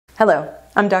Hello,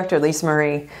 I'm Dr. Lisa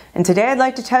Marie, and today I'd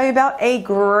like to tell you about a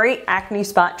great acne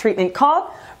spot treatment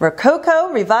called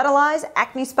Rococo Revitalize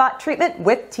Acne Spot Treatment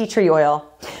with Tea Tree Oil.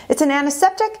 It's an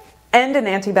antiseptic and an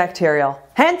antibacterial.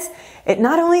 Hence, it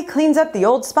not only cleans up the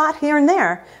old spot here and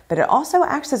there, but it also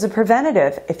acts as a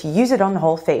preventative if you use it on the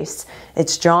whole face.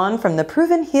 It's drawn from the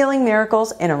proven healing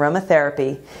miracles in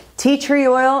aromatherapy. Tea tree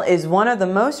oil is one of the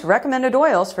most recommended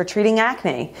oils for treating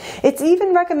acne. It's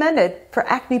even recommended for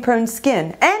acne-prone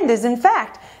skin and is in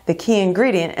fact the key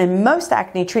ingredient in most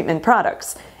acne treatment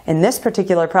products. In this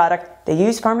particular product, they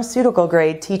use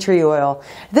pharmaceutical-grade tea tree oil.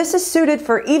 This is suited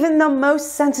for even the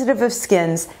most sensitive of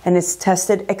skins and is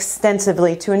tested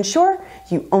extensively to ensure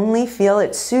you only feel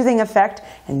its soothing effect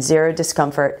and zero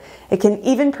discomfort. It can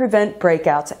even prevent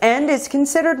breakouts and is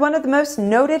considered one of the most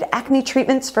noted acne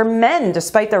treatments for men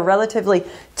despite their relatively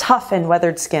tough and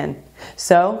weathered skin.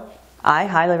 So, I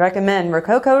highly recommend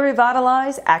Rococo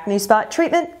Revitalize Acne Spot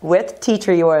Treatment with Tea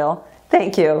Tree Oil.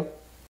 Thank you.